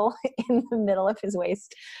rectangle in the middle of his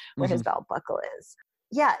waist where his belt buckle is.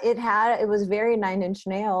 Yeah, it was very Nine Inch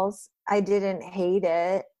Nails. I didn't hate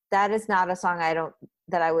it. That is not a song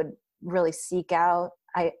that I would really seek out.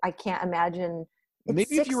 I can't imagine.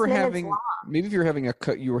 Maybe if you were having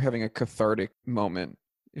a cathartic moment.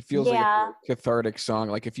 It feels like a cathartic song,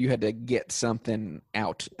 like if you had to get something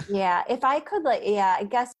out. Yeah, if I could I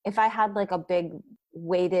guess if I had like a big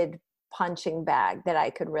weighted punching bag that I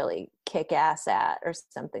could really kick ass at or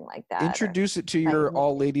something like that. Introduce it to your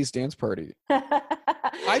all ladies dance party.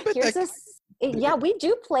 I bet we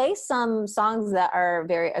do play some songs that are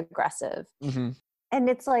very aggressive. Mm-hmm. And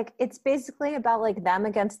it's basically about like them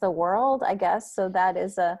against the world, I guess. So that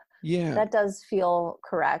is that does feel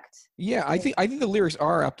correct. Yeah, I think the lyrics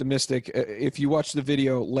are optimistic. If you watch the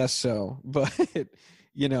video, less so. But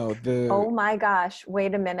Oh my gosh,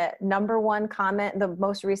 wait a minute. Number one comment, the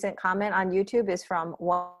most recent comment on YouTube is from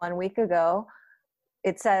 1 week ago.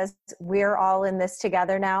 It says, "We're all in this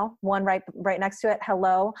together now." One right next to it.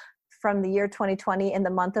 "Hello. From the year 2020 in the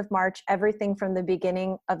month of March, everything from the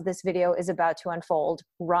beginning of this video is about to unfold.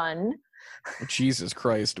 Run." Jesus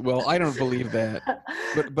Christ. Well, I don't believe that.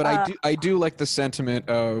 But I do like the sentiment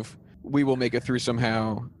of we will make it through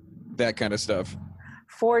somehow, that kind of stuff.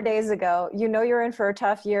 4 days ago, you're in for a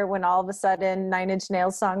tough year when all of a sudden Nine Inch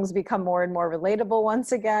Nails songs become more and more relatable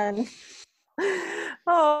once again.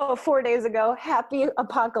 4 days ago, happy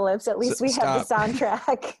apocalypse. At least we have the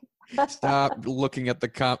soundtrack. Stop looking at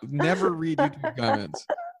the never read YouTube comments.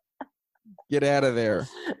 Get out of there.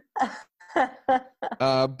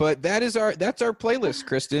 But that's our playlist,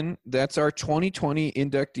 Kristen. That's our 2020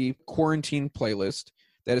 inductee quarantine playlist.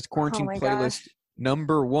 That is quarantine playlist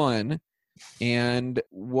number 1. And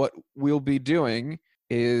what we'll be doing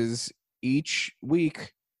is each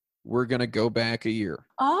week we're going to go back a year.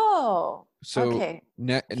 Oh, so okay.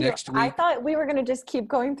 Next week. I thought we were going to just keep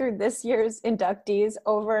going through this year's inductees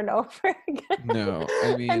over and over again. No,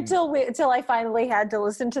 I mean until I finally had to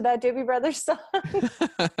listen to that Doobie Brothers song.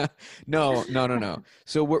 No.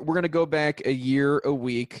 So we're going to go back a year a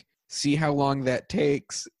week. See how long that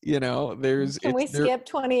takes. Can we skip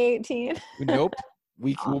 2018? Nope.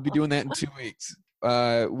 We'll be doing that in 2 weeks.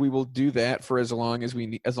 We will do that for as long as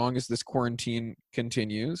this quarantine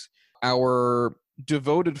continues. Our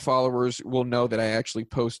devoted followers will know that I actually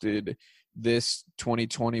posted this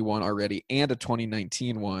 2021 already and a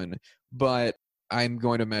 2019 one, but I'm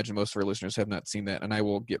going to imagine most of our listeners have not seen that, and I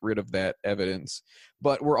will get rid of that evidence.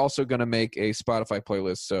 But we're also going to make a Spotify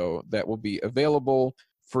playlist, so that will be available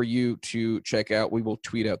for you to check out. We will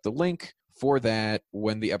tweet out the link for that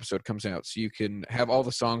when the episode comes out, so you can have all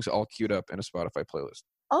the songs all queued up in a Spotify playlist.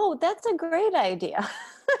 Oh, that's a great idea.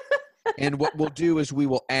 And what we'll do is we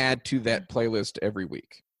will add to that playlist every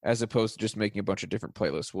week, as opposed to just making a bunch of different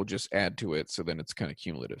playlists. We'll just add to it, so then it's kind of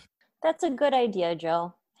cumulative. That's a good idea,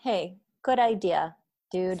 Joe. Hey, good idea,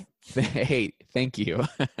 dude. Hey, thank you.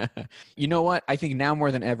 You know what? I think now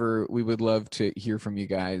more than ever, we would love to hear from you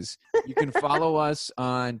guys. You can follow us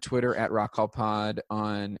on Twitter at RockHallPod,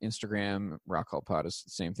 on Instagram, RockHallPod is the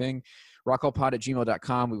same thing.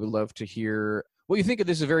 RockHallPod@gmail.com. We would love to hear what you think of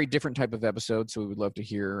this. Is a very different type of episode, so we would love to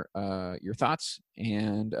hear your thoughts.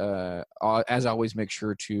 And as always, make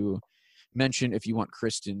sure to mention if you want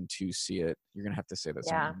Kristen to see it. You're going to have to say that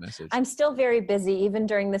in the message. I'm still very busy. Even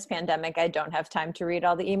during this pandemic, I don't have time to read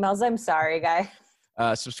all the emails. I'm sorry, guys.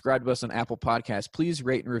 Subscribe to us on Apple Podcasts. Please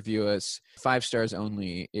rate and review us. 5 stars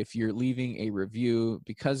only. If you're leaving a review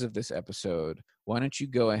because of this episode, why don't you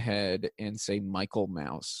go ahead and say Michael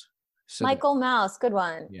Mouse? Michael Mouse, good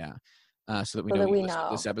one. Yeah. So that we know you listened to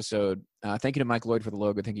this episode. Thank you to Mike Lloyd for the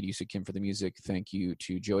logo. Thank you to Yusuf Kim for the music. Thank you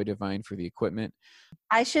to Joy Divine for the equipment.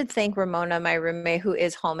 I should thank Ramona, my roommate, who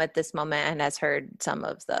is home at this moment and has heard some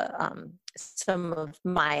of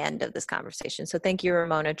my end of this conversation. So thank you,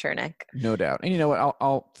 Ramona Chernick. No doubt. And you know what?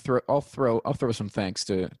 I'll throw some thanks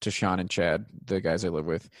to Sean and Chad, the guys I live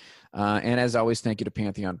with. And as always, thank you to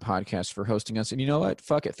Pantheon Podcast for hosting us. And you know what?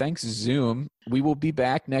 Fuck it. Thanks, Zoom. We will be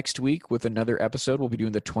back next week with another episode. We'll be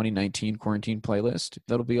doing the 2019 quarantine playlist.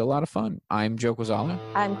 That'll be a lot of fun. I'm Joe Quazala.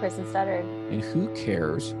 I'm Kristen Studdard. And who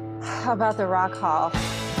cares about the Rock Hall?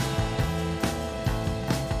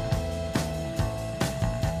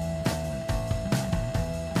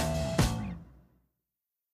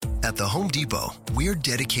 At the Home Depot, we're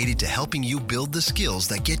dedicated to helping you build the skills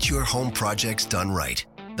that get your home projects done right.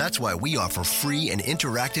 That's why we offer free and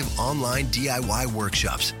interactive online DIY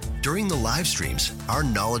workshops. During the live streams, our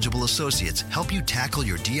knowledgeable associates help you tackle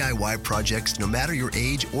your DIY projects no matter your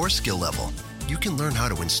age or skill level. You can learn how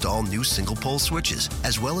to install new single-pole switches,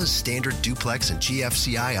 as well as standard duplex and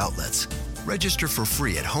GFCI outlets. Register for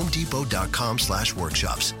free at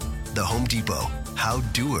homedepot.com/workshops. The Home Depot, how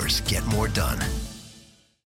doers get more done.